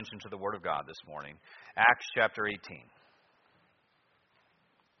To the Word of God this morning. Acts chapter 18.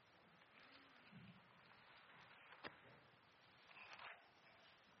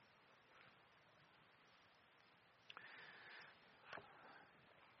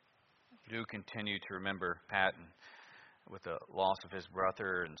 Do continue to remember Pat with the loss of his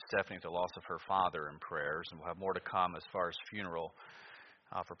brother and Stephanie with the loss of her father in prayers. And we'll have more to come as far as funeral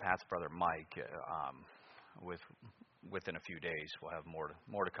for Pat's brother Mike within a few days. We'll have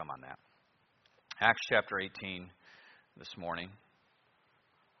more to come on that. Acts chapter 18 this morning.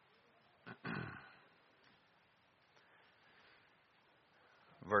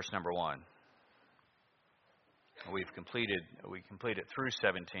 Verse number 1. We completed through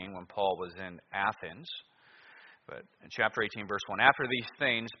 17 when Paul was in Athens. But in chapter 18, verse 1, after these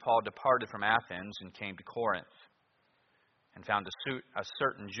things, Paul departed from Athens and came to Corinth, and found a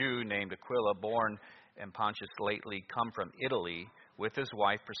certain Jew named Aquila, born in Pontus, lately come from Italy, with his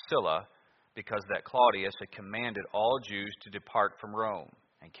wife Priscilla, because that Claudius had commanded all Jews to depart from Rome,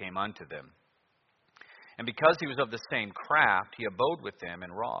 and came unto them. And because he was of the same craft, he abode with them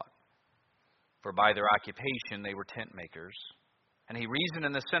and wrought. For by their occupation they were tent makers. And he reasoned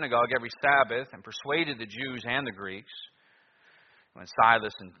in the synagogue every Sabbath, and persuaded the Jews and the Greeks. When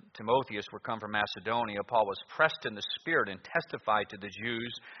Silas and Timotheus were come from Macedonia, Paul was pressed in the Spirit, and testified to the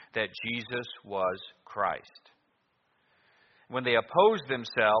Jews that Jesus was Christ. When they opposed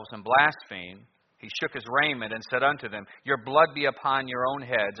themselves and blasphemed, he shook his raiment and said unto them, Your blood be upon your own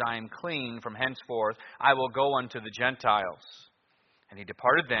heads. I am clean from henceforth. I will go unto the Gentiles. And he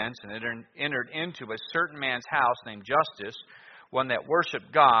departed thence, and entered into a certain man's house named Justus, one that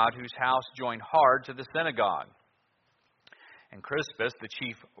worshipped God, whose house joined hard to the synagogue. And Crispus, the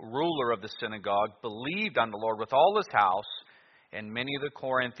chief ruler of the synagogue, believed on the Lord with all his house, and many of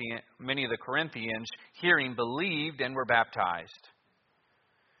the Corinthians, hearing, believed and were baptized.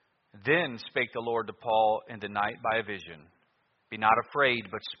 Then spake the Lord to Paul in the night by a vision, Be not afraid,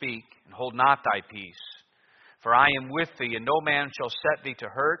 but speak, and hold not thy peace. For I am with thee, and no man shall set thee to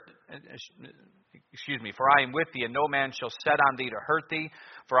hurt. For I am with thee, and no man shall set on thee to hurt thee,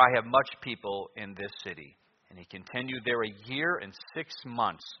 for I have much people in this city. And he continued there 1 year and 6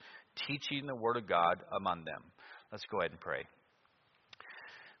 months, teaching the word of God among them. Let's go ahead and pray.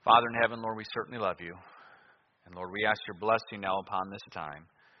 Father in heaven, Lord, we certainly love you. And Lord, we ask your blessing now upon this time.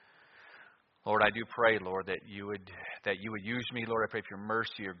 Lord, I do pray, Lord, that you would use me. Lord, I pray for your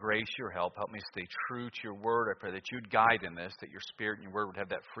mercy, your grace, your help. Help me stay true to your word. I pray that you'd guide in this, that your spirit and your word would have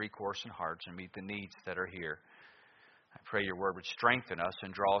that free course in hearts and meet the needs that are here. I pray your word would strengthen us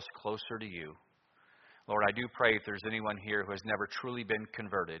and draw us closer to you. Lord, I do pray if there's anyone here who has never truly been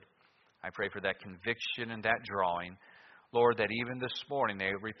converted, I pray for that conviction and that drawing. Lord, that even this morning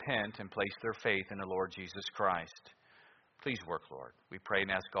they repent and place their faith in the Lord Jesus Christ. Please work, Lord. We pray and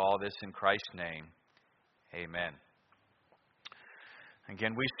ask all this in Christ's name. Amen.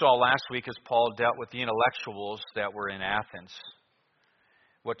 Again, we saw last week as Paul dealt with the intellectuals that were in Athens,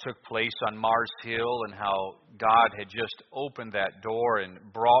 what took place on Mars Hill and how God had just opened that door and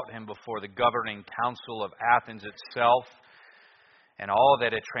brought him before the governing council of Athens itself and all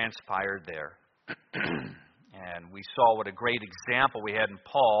that had transpired there. And we saw what a great example we had in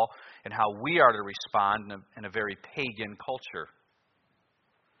Paul and how we are to respond in a very pagan culture.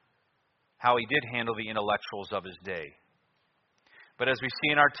 How he did handle the intellectuals of his day. But as we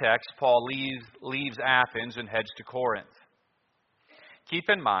see in our text, Paul leaves Athens and heads to Corinth. Keep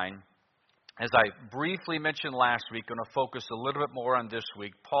in mind, as I briefly mentioned last week, I'm going to focus a little bit more on this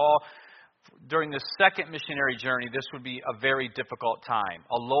week. Paul, during the second missionary journey, this would be a very difficult time,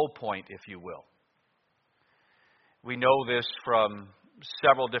 a low point, if you will. We know this from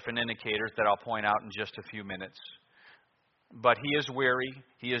several different indicators that I'll point out in just a few minutes. But he is weary,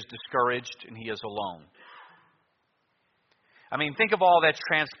 he is discouraged, and he is alone. I mean, think of all that's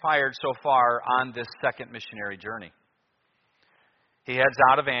transpired so far on this second missionary journey. He heads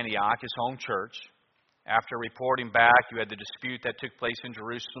out of Antioch, his home church. After reporting back, you had the dispute that took place in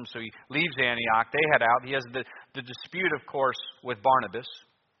Jerusalem, so he leaves Antioch. They head out. He has the dispute, of course, with Barnabas.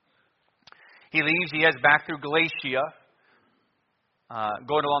 He leaves, he heads back through Galatia,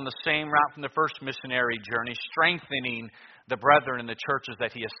 going along the same route from the first missionary journey, strengthening the brethren in the churches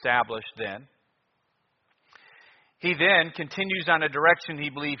that he established then. He then continues on a direction he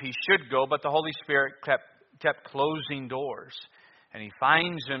believed he should go, but the Holy Spirit kept closing doors. And he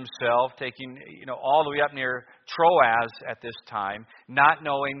finds himself taking, all the way up near Troas at this time, not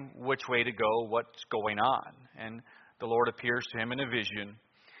knowing which way to go, what's going on. And the Lord appears to him in a vision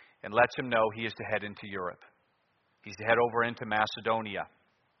and lets him know he is to head into Europe. He's to head over into Macedonia,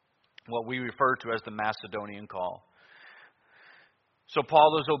 what we refer to as the Macedonian call. So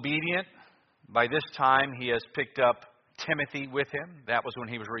Paul is obedient. By this time, he has picked up Timothy with him. That was when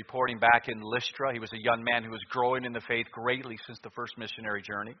he was reporting back in Lystra. He was a young man who was growing in the faith greatly since the first missionary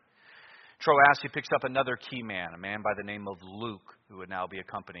journey. Troas, he picks up another key man, a man by the name of Luke, who would now be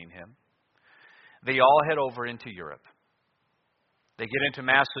accompanying him. They all head over into Europe. They get into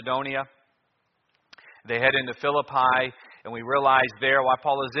Macedonia. They head into Philippi, and we realize there, while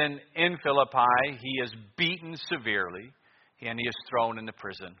Paul is in Philippi, he is beaten severely, and he is thrown into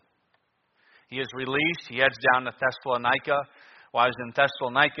prison. He is released. He heads down to Thessalonica. While he's in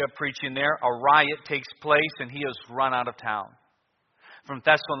Thessalonica preaching there, a riot takes place, and he is run out of town. From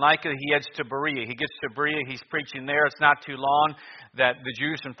Thessalonica, he heads to Berea. He gets to Berea. He's preaching there. It's not too long that the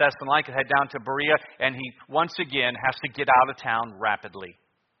Jews from Thessalonica head down to Berea, and he once again has to get out of town rapidly.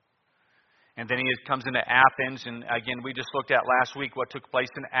 And then he comes into Athens, and again, we just looked at last week what took place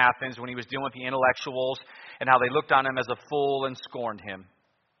in Athens when he was dealing with the intellectuals and how they looked on him as a fool and scorned him.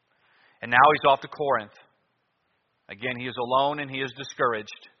 And now he's off to Corinth. Again, he is alone and he is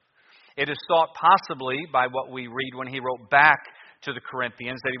discouraged. It is thought possibly by what we read when he wrote back to the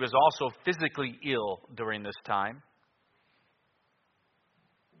Corinthians that he was also physically ill during this time.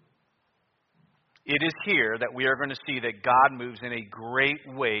 It is here that we are going to see that God moves in a great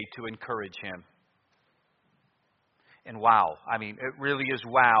way to encourage him. And wow, I mean, it really is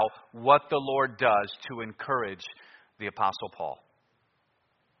wow what the Lord does to encourage the Apostle Paul.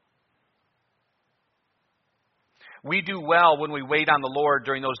 We do well when we wait on the Lord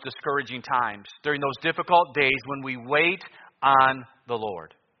during those discouraging times, during those difficult days when we wait on the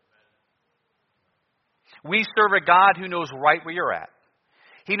Lord. We serve a God who knows right where you're at.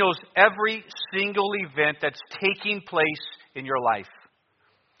 He knows every single event that's taking place in your life.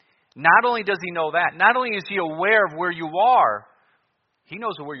 Not only does he know that, not only is he aware of where you are, he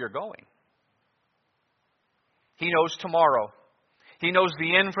knows where you're going. He knows tomorrow. He knows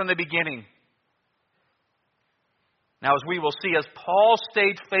the end from the beginning. Now, as we will see, as Paul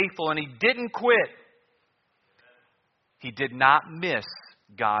stayed faithful and he didn't quit, he did not miss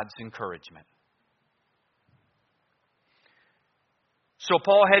God's encouragement. So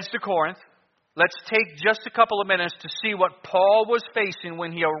Paul heads to Corinth. Let's take just a couple of minutes to see what Paul was facing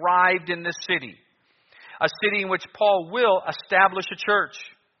when he arrived in this city. A city in which Paul will establish a church.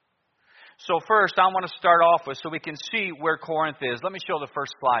 So first, I want to start off with, so we can see where Corinth is. Let me show the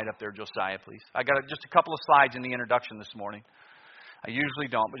first slide up there, Josiah, please. I got just a couple of slides in the introduction this morning. I usually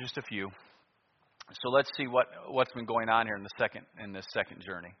don't, but just a few. So let's see what's been going on here in this second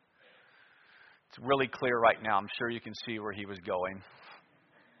journey. It's really clear right now. I'm sure you can see where he was going.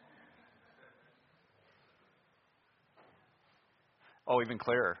 Oh, even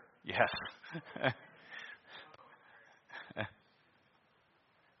clearer. Yes.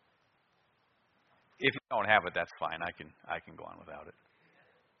 If you don't have it, that's fine. I can go on without it.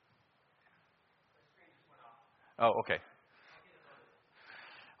 Oh, okay.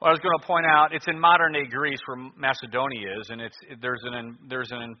 Well, I was going to point out it's in modern-day Greece where Macedonia is, and there's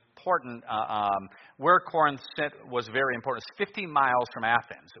an important where Corinth was very important. It's 50 miles from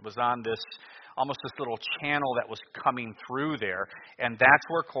Athens. It was on almost this little channel that was coming through there, and that's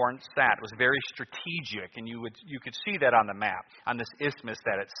where Corinth sat. It was very strategic, and you could see that on the map on this isthmus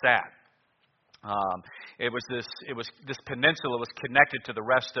that it sat. This peninsula was connected to the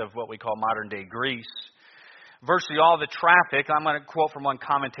rest of what we call modern-day Greece. Virtually all the traffic, I'm going to quote from one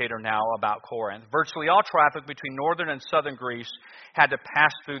commentator now about Corinth, virtually all traffic between northern and southern Greece had to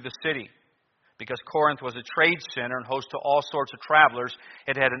pass through the city. Because Corinth was a trade center and host to all sorts of travelers,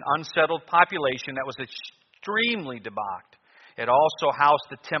 it had an unsettled population that was extremely debauched. It also housed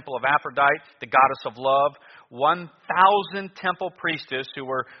the temple of Aphrodite, the goddess of love. 1,000 temple priestesses who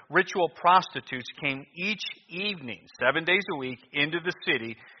were ritual prostitutes came each evening, 7 days a week, into the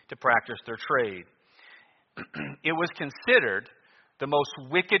city to practice their trade. It was considered the most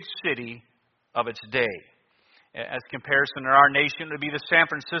wicked city of its day. As comparison in our nation, it would be the San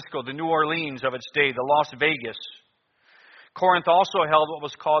Francisco, the New Orleans of its day, the Las Vegas. Corinth also held what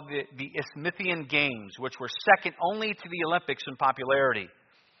was called the Isthmian Games, which were second only to the Olympics in popularity.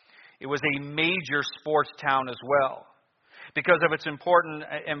 It was a major sports town as well. Because of its importance,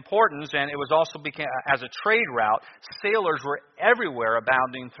 and it was also became as a trade route, sailors were everywhere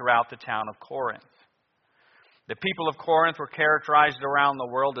abounding throughout the town of Corinth. The people of Corinth were characterized around the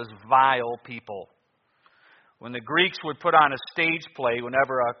world as vile people. When the Greeks would put on a stage play,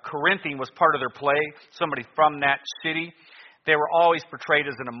 whenever a Corinthian was part of their play, somebody from that city, they were always portrayed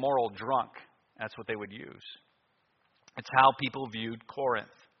as an immoral drunk. That's what they would use. It's how people viewed Corinth.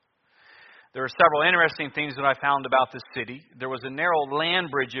 There are several interesting things that I found about this city. There was a narrow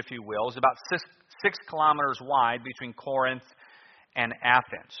land bridge, if you will. It was about 6 kilometers wide between Corinth and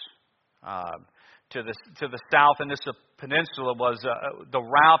Athens. To the south, and this peninsula was the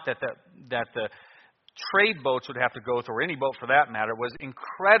route that the trade boats would have to go through, or any boat for that matter, was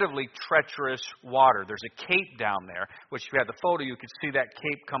incredibly treacherous water. There's a cape down there, which if you had the photo, you could see that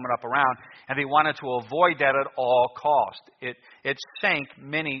cape coming up around, and they wanted to avoid that at all cost. It sank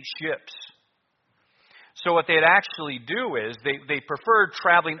many ships. So what they'd actually do is they preferred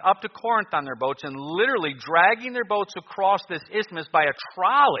traveling up to Corinth on their boats and literally dragging their boats across this isthmus by a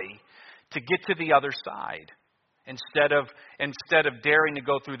trolley to get to the other side, instead of daring to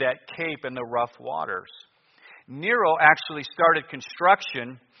go through that cape in the rough waters. Nero actually started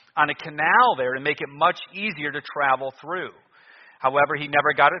construction on a canal there to make it much easier to travel through. However, he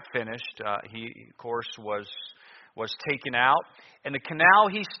never got it finished. He, of course, was taken out. And the canal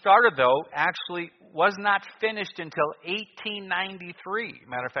he started, though, actually was not finished until 1893.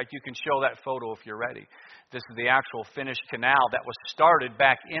 Matter of fact, you can show that photo if you're ready. This is the actual finished canal that was started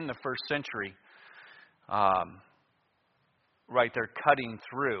back in the first century. Right there, cutting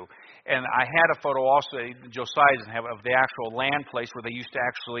through. And I had a photo also, Josiah's of the actual land place where they used to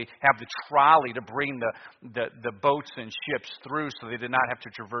actually have the trolley to bring the boats and ships through so they did not have to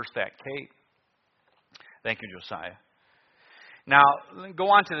traverse that cape. Thank you, Josiah. Now, go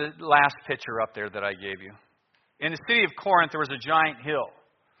on to the last picture up there that I gave you. In the city of Corinth, there was a giant hill.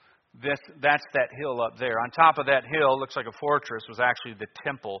 That's that hill up there. On top of that hill, looks like a fortress, was actually the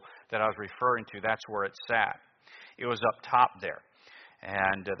temple that I was referring to. That's where it sat. It was up top there.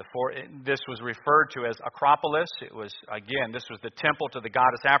 And this was referred to as Acropolis. It was, again, this was the temple to the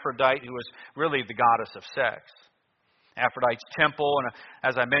goddess Aphrodite, who was really the goddess of sex. Aphrodite's temple, and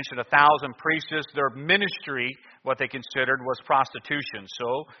as I mentioned, 1,000 priestesses. Their ministry, what they considered, was prostitution.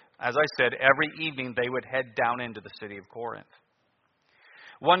 So, as I said, every evening they would head down into the city of Corinth.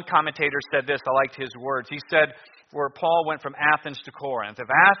 One commentator said this, I liked his words. He said, where Paul went from Athens to Corinth, if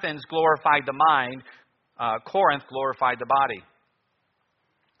Athens glorified the mind, Corinth glorified the body.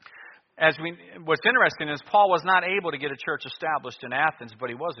 What's interesting is Paul was not able to get a church established in Athens, but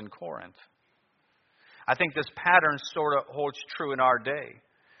he was in Corinth. I think this pattern sort of holds true in our day.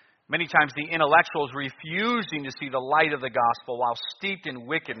 Many times the intellectuals refusing to see the light of the gospel while steeped in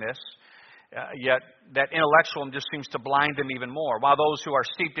wickedness, yet that intellectualism just seems to blind them even more. While those who are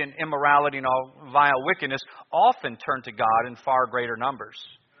steeped in immorality and all vile wickedness often turn to God in far greater numbers.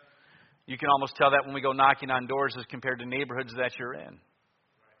 You can almost tell that when we go knocking on doors as compared to neighborhoods that you're in.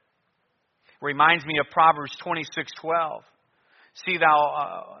 Reminds me of Proverbs 26:12. See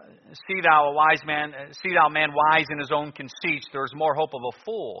thou man wise in his own conceits. There is more hope of a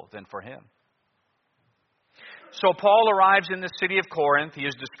fool than for him. So Paul arrives in the city of Corinth. He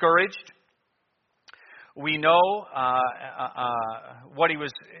is discouraged. We know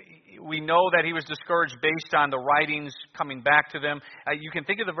We know that he was discouraged based on the writings coming back to them. You can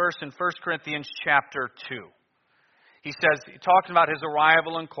think of the verse in 1 Corinthians chapter 2. He says, talking about his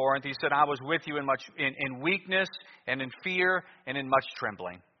arrival in Corinth, he said, I was with you in weakness and in fear and in much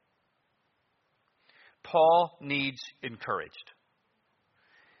trembling. Paul needs encouraged.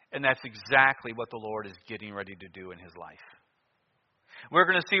 And that's exactly what the Lord is getting ready to do in his life. We're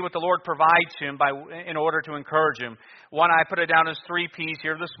going to see what the Lord provides him in order to encourage him. One, I put it down as 3 P's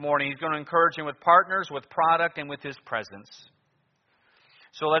here this morning. He's going to encourage him with partners, with product, and with his presence.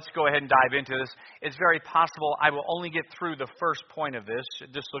 So let's go ahead and dive into this. It's very possible I will only get through the first point of this,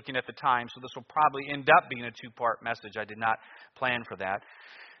 just looking at the time. So this will probably end up being a 2-part message. I did not plan for that.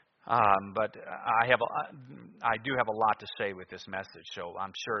 But I do have a lot to say with this message, so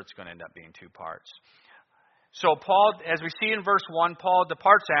I'm sure it's going to end up being 2 parts. So Paul, as we see in verse 1, Paul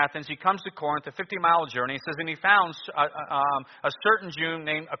departs Athens. He comes to Corinth, a 50-mile journey. It says, and he found a certain Jew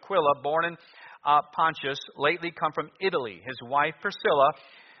named Aquila, born in Pontus, lately come from Italy. His wife Priscilla,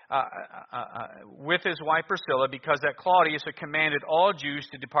 with his wife Priscilla, because that Claudius had commanded all Jews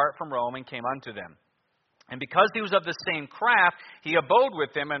to depart from Rome, and came unto them. And because he was of the same craft, he abode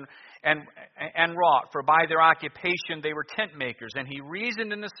with them and wrought. For by their occupation they were tent makers. And he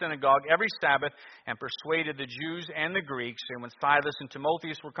reasoned in the synagogue every Sabbath and persuaded the Jews and the Greeks. And when Silas and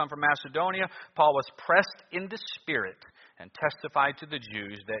Timotheus were come from Macedonia, Paul was pressed in the Spirit and testified to the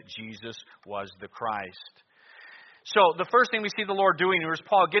Jews that Jesus was the Christ. So the first thing we see the Lord doing here is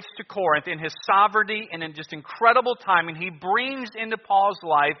Paul gets to Corinth in his sovereignty and in just incredible timing. He brings into Paul's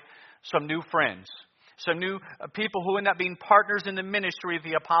life some new friends. Some new people who end up being partners in the ministry of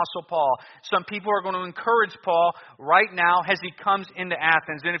the Apostle Paul. Some people are going to encourage Paul right now as he comes into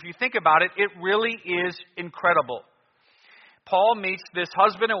Athens. And if you think about it, it really is incredible. Paul meets this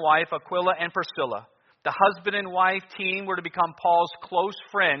husband and wife, Aquila and Priscilla. The husband and wife team were to become Paul's close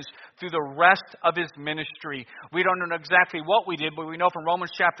friends through the rest of his ministry. We don't know exactly what we did, but we know from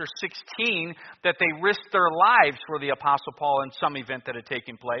Romans chapter 16 that they risked their lives for the Apostle Paul in some event that had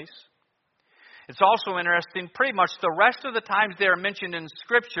taken place. It's also interesting, pretty much the rest of the times they are mentioned in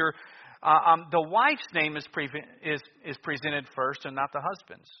Scripture, the wife's name is presented first and not the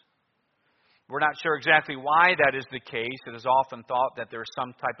husband's. We're not sure exactly why that is the case. It is often thought that there's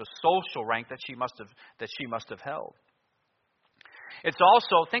some type of social rank that she must have held. It's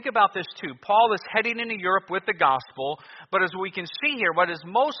also, think about this too, Paul is heading into Europe with the gospel, but as we can see here, what is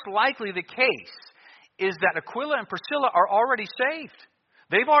most likely the case is that Aquila and Priscilla are already saved.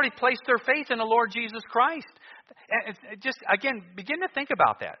 They've already placed their faith in the Lord Jesus Christ. And just, again, begin to think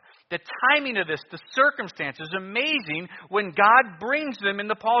about that. The timing of this, the circumstances, amazing when God brings them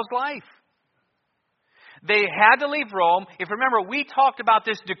into Paul's life. They had to leave Rome. If you remember, we talked about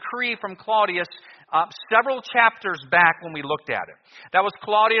this decree from Claudius several chapters back when we looked at it. That was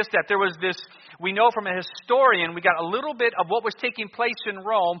Claudius, that there was this, we know from a historian, we got a little bit of what was taking place in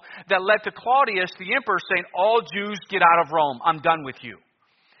Rome that led to Claudius, the emperor, saying, all Jews get out of Rome. I'm done with you.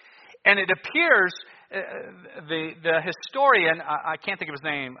 And it appears, the historian, I can't think of his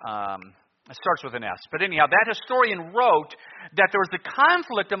name, it starts with an S. But anyhow, that historian wrote that there was a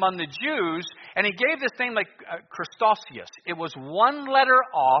conflict among the Jews, and he gave this name like Christosius. It was one letter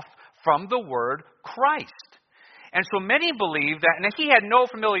off from the word Christ. And so many believe that, and he had no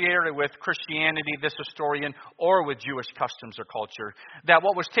familiarity with Christianity, this historian, or with Jewish customs or culture, that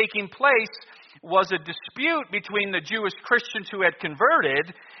what was taking place was a dispute between the Jewish Christians who had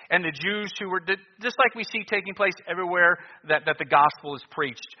converted and the Jews who were, just like we see taking place everywhere that the gospel is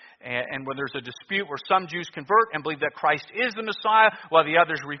preached. And when there's a dispute where some Jews convert and believe that Christ is the Messiah, while the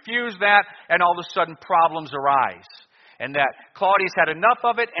others refuse that, and all of a sudden problems arise. And that Claudius had enough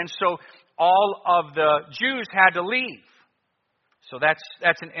of it, and so all of the Jews had to leave. So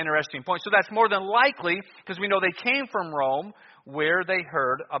that's an interesting point. So that's more than likely, because we know they came from Rome, where they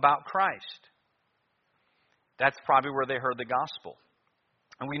heard about Christ. That's probably where they heard the gospel.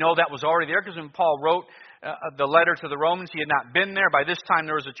 And we know that was already there, because when Paul wrote the letter to the Romans, he had not been there. By this time,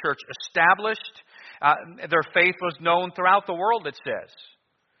 there was a church established. Their faith was known throughout the world, it says.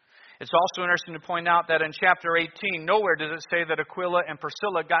 It's also interesting to point out that in chapter 18, nowhere does it say that Aquila and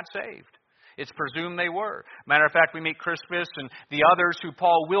Priscilla got saved. It's presumed they were. Matter of fact, we meet Crispus and the others who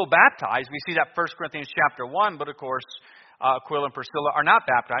Paul will baptize. We see that 1 Corinthians chapter 1, but of course, Aquila and Priscilla are not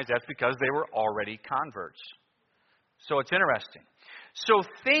baptized. That's because they were already converts. So it's interesting. So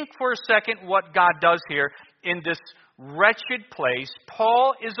think for a second what God does here in this wretched place.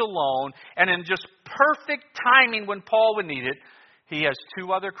 Paul is alone, and in just perfect timing when Paul would need it, he has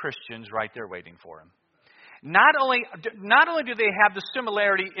two other Christians right there waiting for him. Not only do they have the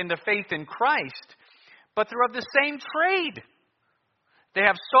similarity in the faith in Christ, but they're of the same trade. They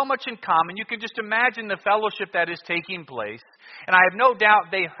have so much in common. You can just imagine the fellowship that is taking place. And I have no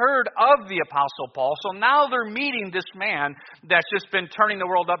doubt they heard of the Apostle Paul, so now they're meeting this man that's just been turning the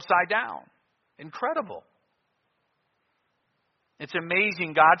world upside down. Incredible. It's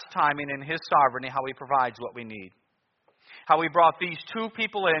amazing God's timing and His sovereignty, how He provides what we need. How He brought these two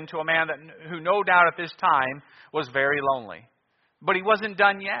people in to a man who no doubt at this time was very lonely. But he wasn't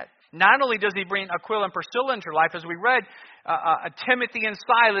done yet. Not only does He bring Aquila and Priscilla into life, as we read, Timothy and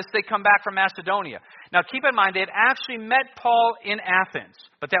Silas, they come back from Macedonia. Now keep in mind, they had actually met Paul in Athens,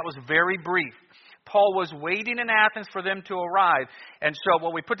 but that was very brief. Paul was waiting in Athens for them to arrive. And so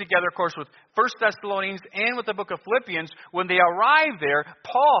what we put together, of course, with 1 Thessalonians and with the book of Philippians, when they arrive there,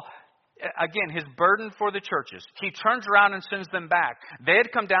 Paul, again, his burden for the churches, he turns around and sends them back. They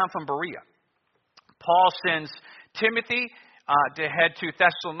had come down from Berea. Paul sends Timothy to head to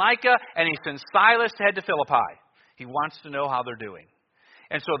Thessalonica, and he sends Silas to head to Philippi. He wants to know how they're doing.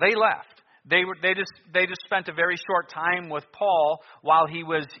 And so they left. They just spent a very short time with Paul while he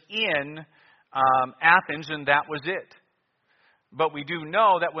was in Athens, and that was it. But we do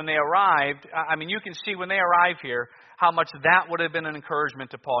know that when they arrived, I mean, you can see when they arrive here how much that would have been an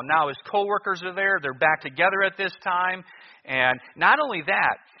encouragement to Paul. Now his co-workers are there. They're back together at this time. And not only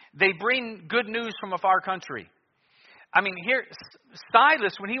that, they bring good news from a far country. I mean, here,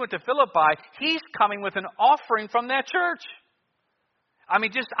 Silas, when he went to Philippi, he's coming with an offering from that church. I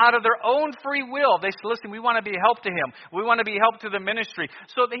mean, just out of their own free will, they said, listen, we want to be a help to him. We want to be a help to the ministry.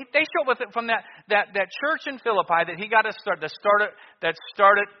 So they show with it from that church in Philippi that he got to start, that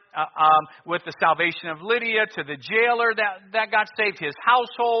started with the salvation of Lydia, to the jailer that got saved, his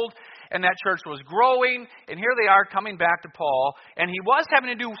household, and that church was growing. And here they are coming back to Paul, and he was having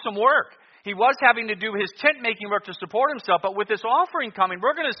to do some work. He was having to do his tent-making work to support himself, but with this offering coming,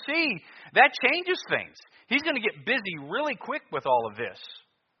 we're going to see that changes things. He's going to get busy really quick with all of this.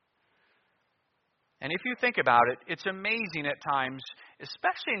 And if you think about it, it's amazing at times,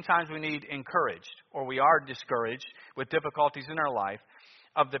 especially in times we need encouraged or we are discouraged with difficulties in our life,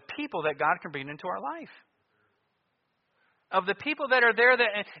 of the people that God can bring into our life. Of the people that are there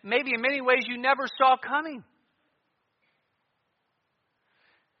that maybe in many ways you never saw coming.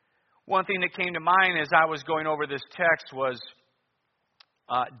 One thing that came to mind as I was going over this text was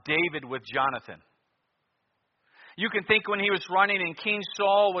David with Jonathan. You can think when he was running and King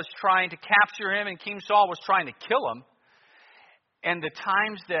Saul was trying to capture him and King Saul was trying to kill him. And the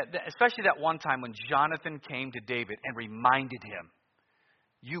times especially that one time when Jonathan came to David and reminded him,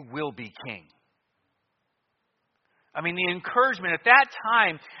 you will be king. I mean, the encouragement at that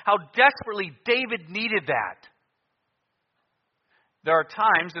time, how desperately David needed that. There are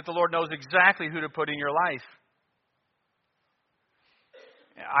times that the Lord knows exactly who to put in your life.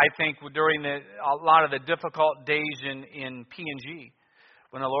 I think during a lot of the difficult days in P&G,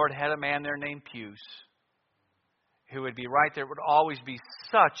 when the Lord had a man there named Puce, who would be right there, it would always be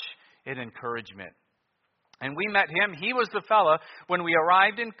such an encouragement. And we met him. He was the fella when we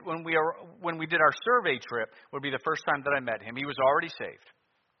arrived when we did our survey trip. Would be the first time that I met him. He was already saved.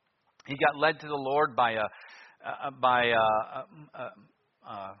 He got led to the Lord by a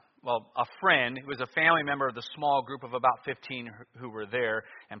friend who was a family member of the small group of about 15 who were there,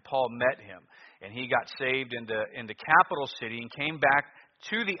 and Paul met him. And he got saved in the capital city and came back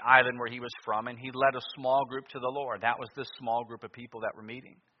to the island where he was from, and he led a small group to the Lord. That was the small group of people that were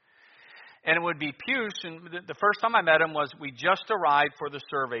meeting. And it would be Puce, and the first time I met him was we just arrived for the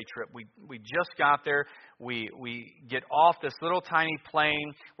survey trip. We just got there. We get off this little tiny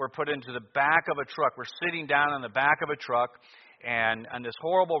plane. We're put into the back of a truck. We're sitting down on the back of a truck. And on this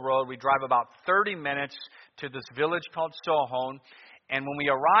horrible road, we drive about 30 minutes to this village called Sohon. And when we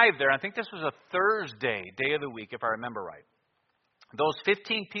arrived there, I think this was a Thursday, day of the week, if I remember right. Those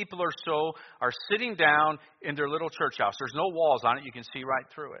 15 people or so are sitting down in their little church house. There's no walls on it. You can see right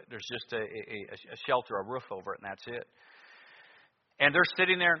through it. There's just a shelter, a roof over it, and that's it. And they're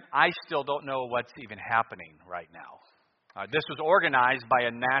sitting there, and I still don't know what's even happening right now. This was organized by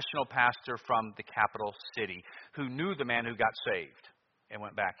a national pastor from the capital city who knew the man who got saved and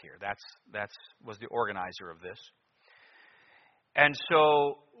went back here. That was the organizer of this. And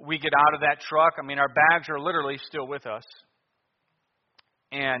so we get out of that truck. I mean, our bags are literally still with us.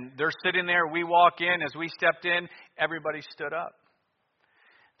 And they're sitting there. We walk in. As we stepped in, everybody stood up.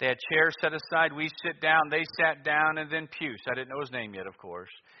 They had chairs set aside. We sit down. They sat down. And then Puce, I didn't know his name yet, of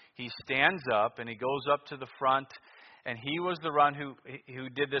course. He stands up and he goes up to the front. And he was the one who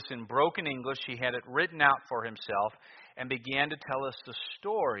did this in broken English. He had it written out for himself and began to tell us the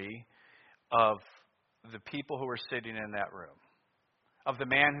story of the people who were sitting in that room. Of the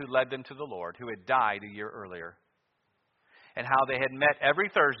man who led them to the Lord, who had died a year earlier. And how they had met every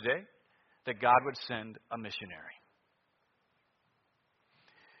Thursday that God would send a missionary.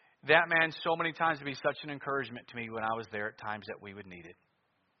 That man so many times would be such an encouragement to me when I was there at times that we would need it.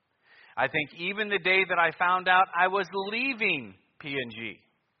 I think even the day that I found out I was leaving P&G,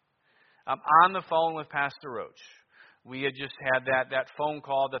 I'm on the phone with Pastor Roach. We had just had that phone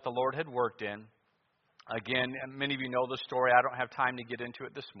call that the Lord had worked in. Again, many of you know the story. I don't have time to get into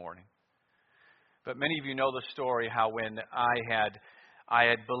it this morning. But many of you know the story how when I had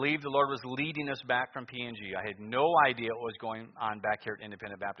believed the Lord was leading us back from P&G. I had no idea what was going on back here at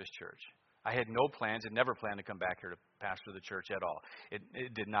Independent Baptist Church. I had no plans and never planned to come back here to pastor the church at all. It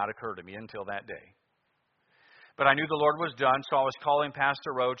did not occur to me until that day. But I knew the Lord was done, so I was calling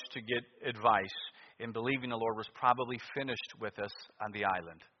Pastor Roach to get advice in believing the Lord was probably finished with us on the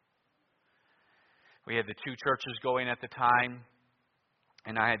island. We had the two churches going at the time.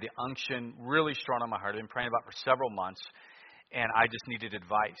 And I had the unction really strong on my heart. I've been praying about it for several months. And I just needed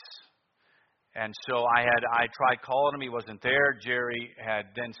advice. And so I tried calling him. He wasn't there. Jerry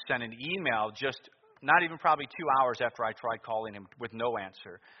had then sent an email just not even probably 2 hours after I tried calling him with no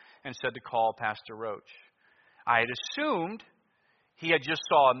answer. And said to call Pastor Roach. I had assumed he had just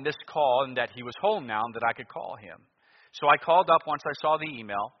saw a missed call and that he was home now and that I could call him. So I called up once I saw the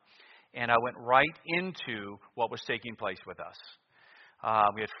email. And I went right into what was taking place with us.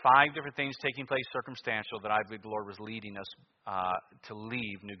 We had 5 different things taking place circumstantial that I believe the Lord was leading us to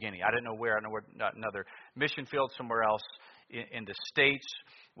leave New Guinea. I didn't know where. I didn't know where, another mission field somewhere else in the States.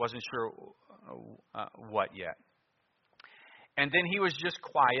 Wasn't sure what yet. And then he was just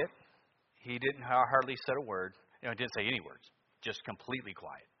quiet. He didn't hardly said a word. Didn't say any words. Just completely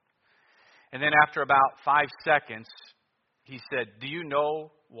quiet. And then after about 5 seconds, he said, "Do you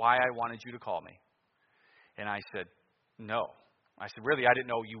know why I wanted you to call me? And I said, no. I said, really, I didn't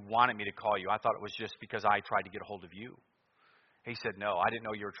know you wanted me to call you. I thought it was just because I tried to get a hold of you. He said, no, I didn't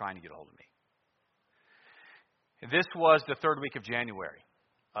know you were trying to get a hold of me. This was the third week of January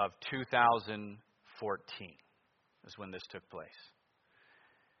of 2014 is when this took place.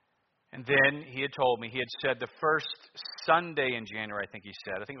 And then he had told me, he had said the first Sunday in January, I think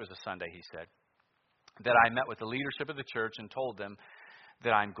it was a Sunday, he said, that I met with the leadership of the church and told them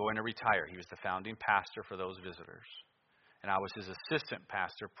that I'm going to retire. He was the founding pastor for those visitors. And I was his assistant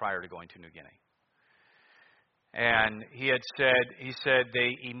pastor prior to going to New Guinea. And he said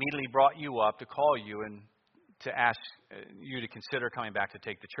they immediately brought you up to call you and to ask you to consider coming back to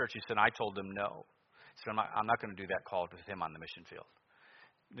take the church. He said, I told them no. He said, I'm not going to do that call with him on the mission field.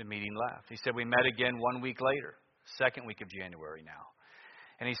 The meeting left. He said, we met again 1 week later, second week of January now.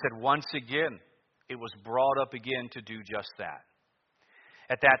 And he said, once again, it was brought up again to do just that.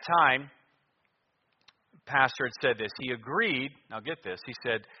 At that time, pastor had said this. He agreed. Now get this. He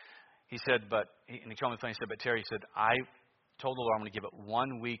said, but he told me the funny. He said, but Terry, he said, I told the Lord I'm going to give it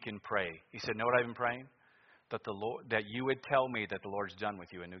 1 week and pray. He said, know what I've been praying? That you would tell me that the Lord's done with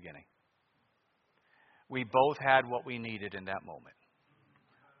you in New Guinea. We both had what we needed in that moment.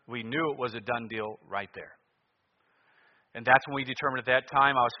 We knew it was a done deal right there. And that's when we determined at that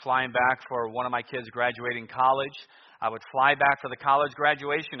time I was flying back for one of my kids graduating college. I would fly back for the college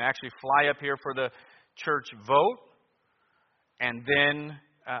graduation, actually fly up here for the church vote, and then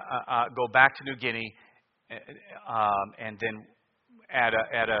go back to New Guinea, and then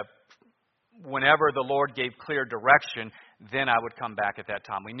whenever the Lord gave clear direction, then I would come back at that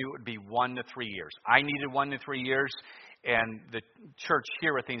time. We knew it would be 1 to 3 years. I needed 1 to 3 years, and the church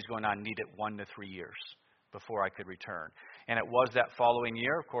here with things going on needed 1 to 3 years before I could return. And it was that following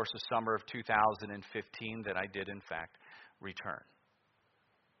year, of course, the summer of 2015, that I did, in fact, return.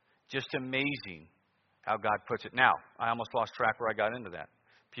 Just amazing how God puts it. Now, I almost lost track where I got into that.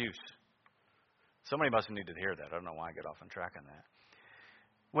 Puce. Somebody must have needed to hear that. I don't know why I got off on track on that.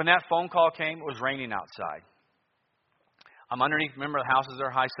 When that phone call came, it was raining outside. I'm underneath, remember the houses are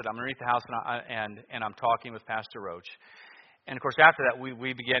high, so I'm underneath the house, and I'm talking with Pastor Roach. And of course, after that,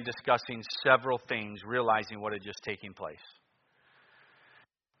 we began discussing several things, realizing what had just taken place.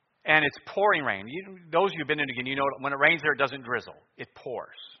 And it's pouring rain. Those of you who've been in again, you know when it rains there, it doesn't drizzle. It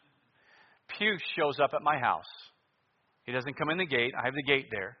pours. Puce shows up at my house. He doesn't come in the gate. I have the gate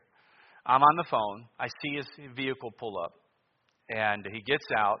there. I'm on the phone. I see his vehicle pull up. And he gets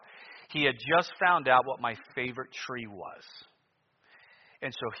out. He had just found out what my favorite tree was.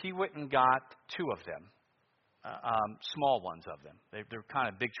 And so he went and got 2 of them. Small ones of them. They're kind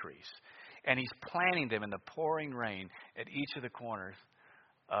of big trees. And he's planting them in the pouring rain at each of the corners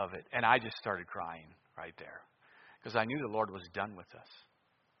of it. And I just started crying right there. Because I knew the Lord was done with us.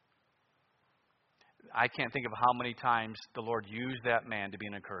 I can't think of how many times the Lord used that man to be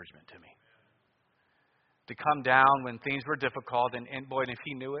an encouragement to me. To come down when things were difficult. And boy, if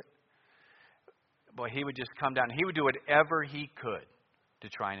he knew it, boy, he would just come down. He would do whatever he could to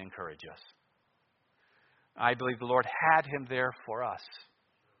try and encourage us. I believe the Lord had him there for us,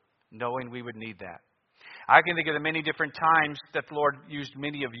 knowing we would need that. I can think of the many different times that the Lord used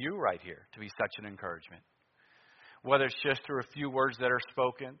many of you right here to be such an encouragement. Whether it's just through a few words that are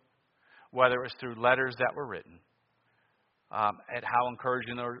spoken, whether it was through letters that were written, at how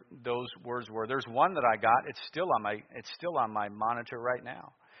encouraging those words were. There's one that I got. It's still on my monitor right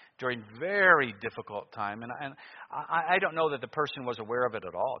now during very difficult time, and I don't know that the person was aware of it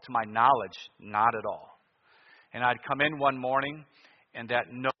at all. To my knowledge, not at all. And I'd come in one morning, and that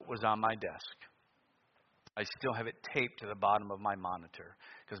note was on my desk. I still have it taped to the bottom of my monitor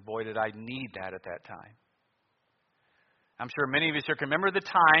because boy, did I need that at that time. I'm sure many of us here can remember the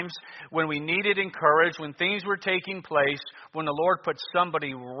times when we needed encouraged, when things were taking place, when the Lord put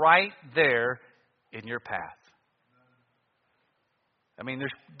somebody right there in your path. I mean,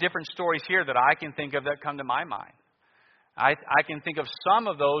 there's different stories here that I can think of that come to my mind. I can think of some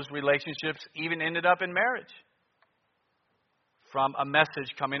of those relationships even ended up in marriage. From a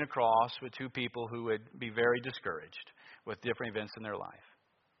message coming across with 2 people who would be very discouraged with different events in their life.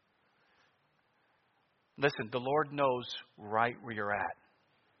 Listen, the Lord knows right where you're at.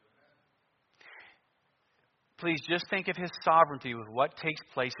 Please just think of His sovereignty with what takes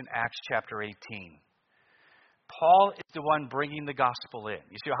place in Acts chapter 18. Paul is the one bringing the gospel in.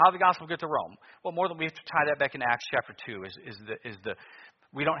 You see, how did the gospel get to Rome? Well, more than we have to tie that back in Acts chapter 2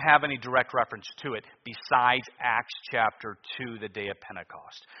 we don't have any direct reference to it besides Acts chapter 2, the day of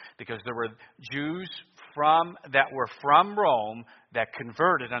Pentecost. Because there were Jews that were from Rome that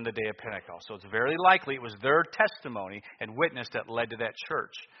converted on the day of Pentecost. So it's very likely it was their testimony and witness that led to that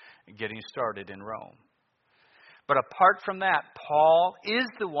church getting started in Rome. But apart from that, Paul is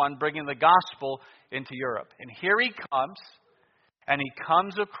the one bringing the gospel into Europe. And here he comes, and he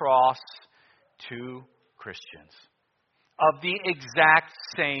comes across two Christians of the exact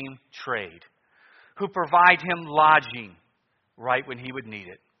same trade who provide him lodging right when he would need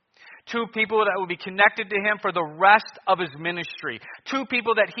it. Two people that would be connected to him for the rest of his ministry. Two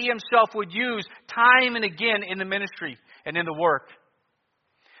people that he himself would use time and again in the ministry and in the work.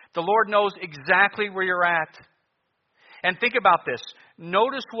 The Lord knows exactly where you're at. And think about this.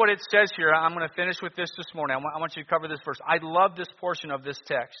 Notice what it says here. I'm going to finish with this morning. I want you to cover this verse. I love this portion of this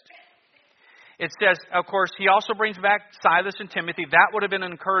text. It says, of course, he also brings back Silas and Timothy. That would have been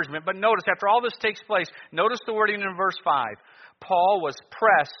an encouragement. But notice, after all this takes place, notice the wording in verse 5. Paul was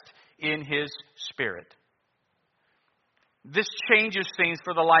pressed in his spirit. This changes things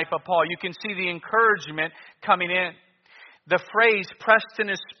for the life of Paul. You can see the encouragement coming in. The phrase pressed in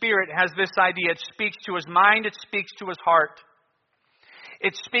his spirit has this idea. It speaks to his mind. It speaks to his heart.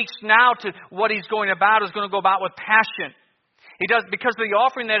 It speaks now to what he's going about is going to go about with passion. He does, because of the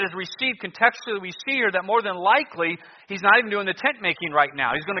offering that is received, contextually we see here that more than likely he's not even doing the tent making right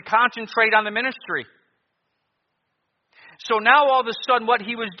now. He's going to concentrate on the ministry. So now all of a sudden what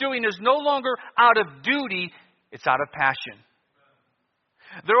he was doing is no longer out of duty, it's out of passion.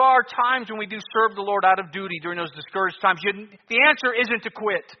 There are times when we do serve the Lord out of duty during those discouraged times. The answer isn't to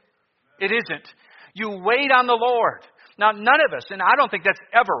quit. It isn't. You wait on the Lord. Now, none of us, and I don't think that's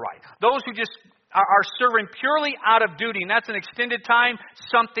ever right, those who just are serving purely out of duty, and that's an extended time,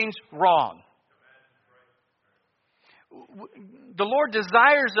 something's wrong. The Lord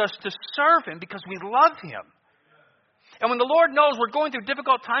desires us to serve Him because we love Him. And when the Lord knows we're going through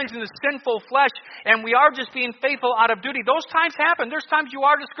difficult times in the sinful flesh and we are just being faithful out of duty, those times happen. There's times you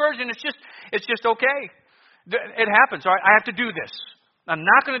are discouraged and it's just okay. It happens. All right, I have to do this. I'm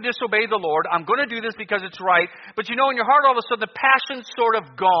not going to disobey the Lord. I'm going to do this because it's right. But you know, in your heart, all of a sudden, the passion's sort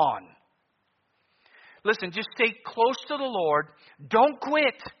of gone. Listen, just stay close to the Lord. Don't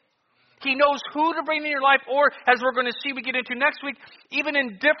quit. He knows who to bring in your life, or as we're going to see we get into next week, even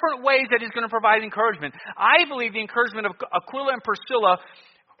in different ways that He's going to provide encouragement. I believe the encouragement of Aquila and Priscilla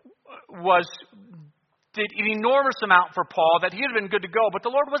did an enormous amount for Paul, that he had been good to go, but the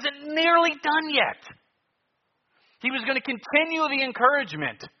Lord wasn't nearly done yet. He was going to continue the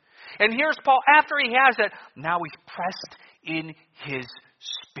encouragement. And here's Paul, after he has that, now he's pressed in his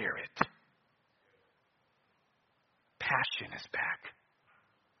spirit. Passion is back.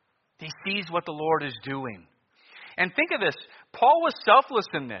 He sees what the Lord is doing. And think of this. Paul was selfless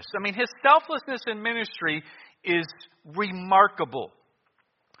in this. I mean, his selflessness in ministry is remarkable.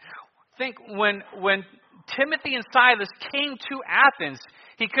 Think when Timothy and Silas came to Athens,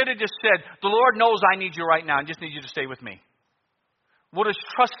 he could have just said, the Lord knows I need you right now. I just need you to stay with me. We'll just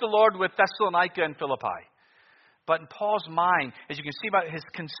trust the Lord with Thessalonica and Philippi. But in Paul's mind, as you can see about his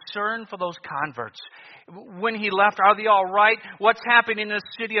concern for those converts, when he left, are they all right? What's happening in the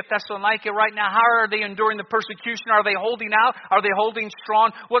city of Thessalonica right now? How are they enduring the persecution? Are they holding out? Are they holding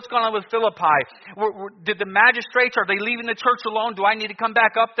strong? What's going on with Philippi? Did the magistrates, are they leaving the church alone? Do I need to come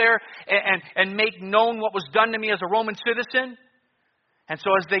back up there and make known what was done to me as a Roman citizen? And so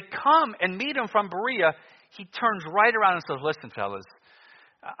as they come and meet him from Berea, he turns right around and says, listen, fellas,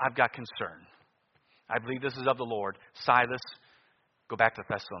 I've got concern. I believe this is of the Lord. Silas, go back to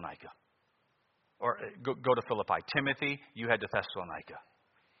Thessalonica. Or go to Philippi. Timothy, you head to Thessalonica.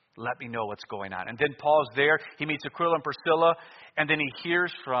 Let me know what's going on. And then Paul's there. He meets Aquila and Priscilla. And then he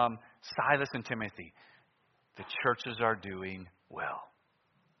hears from Silas and Timothy. The churches are doing well.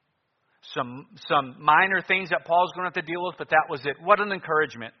 Some minor things that Paul's going to have to deal with, but that was it. What an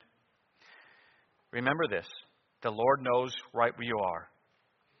encouragement. Remember this. The Lord knows right where you are.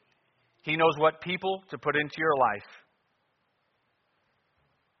 He knows what people to put into your life.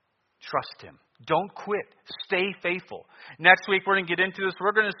 Trust Him. Don't quit. Stay faithful. Next week we're going to get into this.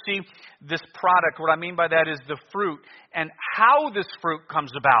 We're going to see this product. What I mean by that is the fruit. And how this fruit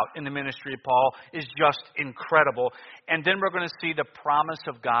comes about in the ministry of Paul is just incredible. And then we're going to see the promise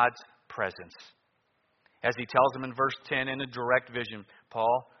of God's presence. As he tells him in verse 10 in a direct vision,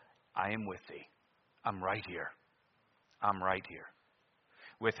 Paul, I am with thee. I'm right here. I'm right here.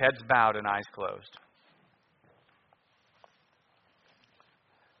 With heads bowed and eyes closed.